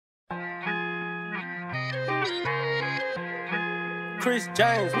Chris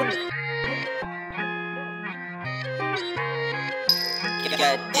James.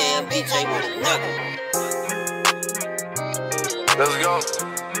 Goddamn DJ with a knuckle. Let's go.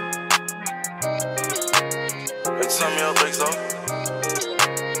 Make some y'all breaks off.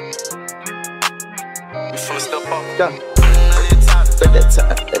 We finna step up. Yeah. At the top,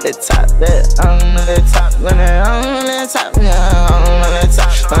 at the top, yeah. I'm at the top, when I'm on the top, yeah. I'm on the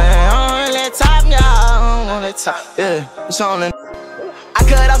top, when I'm on the top, yeah. I'm on the top, yeah. It's on the. I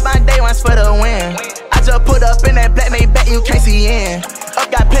cut off my day ones for the win. I just put up in that black made back, you can't see in.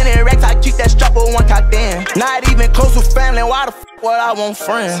 Up got plenty of racks, I keep that strap with one cocked in. Not even close with family, why the f would I want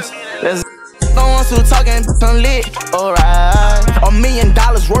friends? There's no one who talking, I'm lit, alright. $1 million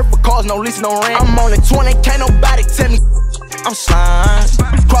worth of cars, no lease, no rent. I'm only 20, can't nobody tell me I'm slime.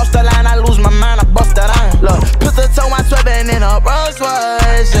 Cross the line, I lose my mind, I bust that iron. Look, pistol toe, I'm swerving in a Rolls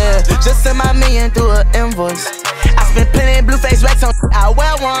Royce, yeah. Just send my million through an invoice. I spent plenty of blue face racks on I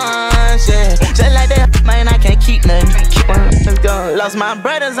wear ones, yeah. Just like that, man, I can't keep nothing. Lost my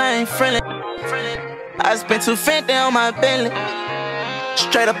brothers, I ain't friendly. I spent $250 on my Bentley.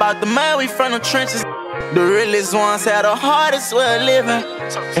 Straight up out the mud, we from the trenches. The realest ones had the hardest way of living.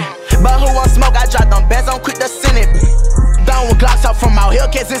 But who want smoke? I dropped them bands, I'm quick to send it. Down with Glocks out from out here,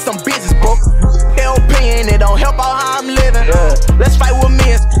 cause it's some business, bro. Their opinion, it don't help out how I'm living. Let's fight with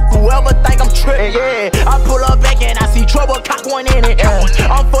me and whoever think I'm tripping. I pull up back and I see trouble, cock one in it.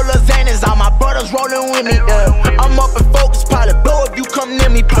 I'm full of Xanax, all my brothers rolling with me. I'm up and focused, probably blow if you come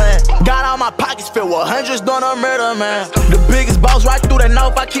near me playing. Got all my pockets filled with hundreds, doing a murder, man. The biggest boss right through the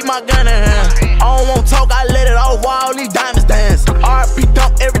north, I keep my gun in hand. I don't want talk, I let it off while all these diamonds dance. RP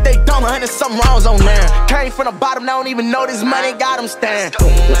dump, everyday dump, 100 something wrongs on there. Came from the bottom, I don't even know this money got them stand. I'm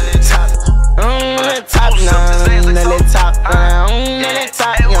on the top now, I'm on the top, I'm on the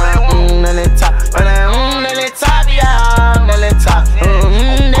top, I'm on the top, I'm on the top, yeah, I'm on the top, I'm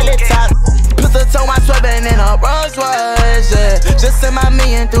on the top. Pistol toe, I'm swerving in a Rolls Royce, yeah. Just send my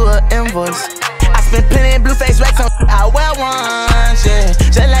million through an invoice. I spent plenty of blue face racks on I wear ones, yeah.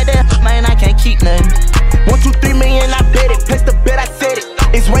 Just like that, man, I can't keep nothing. 1, 2, 3 million, I bet it. Place the bet, I said it.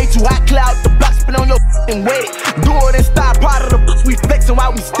 It's way too hot, cloud the block, spin on your and wet it. Do it and stop, part of the we flexing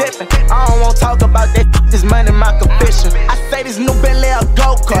while we stepping. I don't wanna talk about that, this money my confession. I say this new Bentley a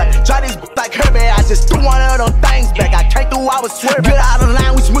go-kart. Try this like Herbie, I just threw one of them things back. I can't do, I was swerving. Get out of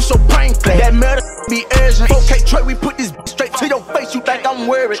line, we smush your brain crack. That murder be urgent. 4K Trey, we put this straight to your face, you think I'm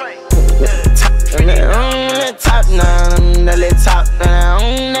worried. I'm on the top now, I'm on the top, I'm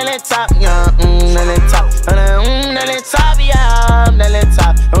on the top, yeah, I'm on the top, I'm on the top, yeah, I'm on the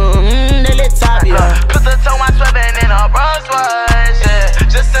top, I'm on the top, yeah. Pistol toe, I'm swerving in a Rolls Royce, yeah.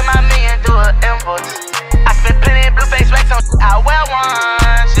 Just send my million through an invoice. I spent plenty of blue face racks on I wear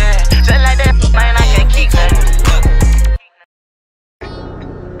ones, yeah. Just like that, man, I can't keep nothing.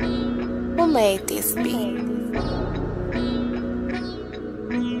 Who made this beat?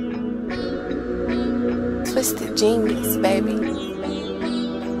 Twisted genius, baby.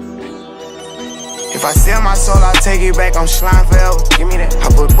 If I sell my soul, I take it back, I'm slime forever. Give me that.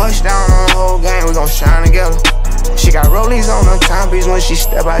 I put bust down on the whole game, we gon' shine together. She got rollies on her timepiece, when she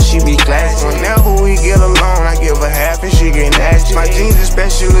step out, she be classy. Whenever we get alone, I give her half and she get nasty. My jeans a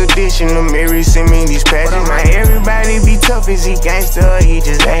special edition, the Mary send me these patches. Man, everybody be tough, is he gangster or he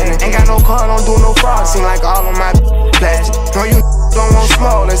just acting? Ain't got no car, don't do no fraud, seem like all of my plastic. No, you don't want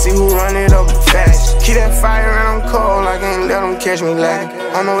small, let's see who run it up fast. Keep that fire and I'm cold, I can't let them catch me lacking.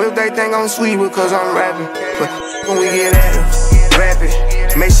 I don't know if they think I'm sweet because I'm rapping, but when we get at it, rap it.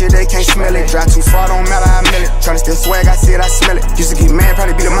 Make sure they can't smell it. Drive too far, don't matter, I mill it. Tryna steal swag, I see it, I smell it. Used to get mad,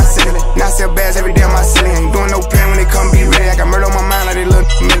 probably beat up my ceiling. Now I sell bags every day on my ceiling. Ain't doing no pain when they come be ready. I got murder on my mind like they little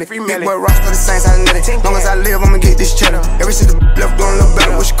millie. Big boy rocks for the Saints, I net it. Long as I live, I'ma get this cheddar. Ever since the left doing a little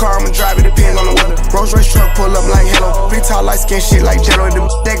better. Which car I'ma drive, it depends on the weather. Rolls Royce truck pull up like hello. Big tall light skin shit like jello. The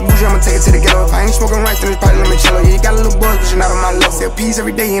deck bougie, I'ma take it to the ghetto. If I ain't smoking right, then it's probably limoncello. Yeah, you got a little buzz, but you're not on my level. Sell peas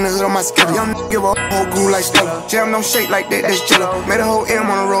every day in the hood on my schedule. Young give a whole groove like Stella. Jam don't shake like that, that's jello. Made a whole M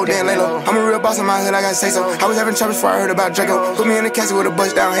on the road, then lay low. I'm a real boss in my hood, I gotta say so. I was having trouble before I heard about Draco. Put me in the casket with a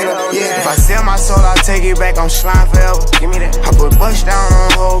bust down halo. Yeah, if I sell my soul, I take it back, I'm slime forever. Give me that. I put bust down on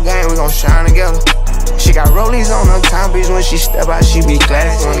the whole game, we gon' shine together. She got rollies on her timepiece, when she step out, she be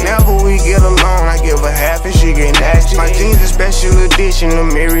classy. Whenever we get alone, I give her half and she get nasty. My jeans a special edition, the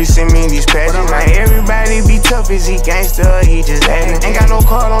Mary send me these patches. Man, everybody be tough, is he gangster or he just acting? Ain't got no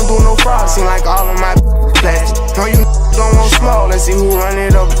car, don't do no fraud, seem like all of my plastic. No, you don't want small, let's see who run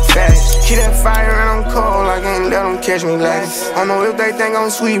it up fast. Keep that fire and I'm cold, I can't let them catch me last. I don't know if they think I'm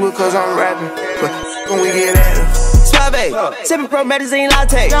sweet because I'm rapping, but when we get at it. agave. Sippin' promethazine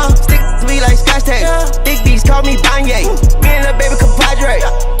latte. Stick to me like scotch tape. Big beats call me Kanye. Me and the baby compadre.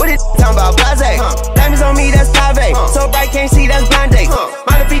 What it talking about? Blase. Diamonds on me, that's pave. So bright, can't see, that's blind date.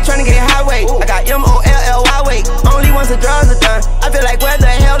 Mind if he tryna get highway. I got MOLLY weight. Only once the drugs are done. I feel like where the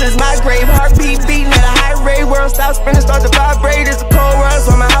hell is my grave? Heartbeat beating at a high rate. World stop spinning, start to vibrate. It's a cold world,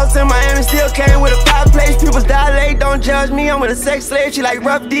 so my house in Miami still came with a fireplace. People's dilate, don't judge me. I'm with a sex slave. She like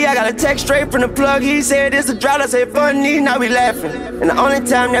rough D. I got a text straight from the plug. He said it's a drought. I said funny. Now we laughing. And the only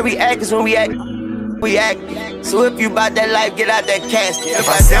time that we act is when we act. So if you bout that life, get out that casket. If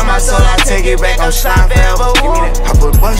I sell my soul, I take it back. I'm slime forever. Give me that. I put bush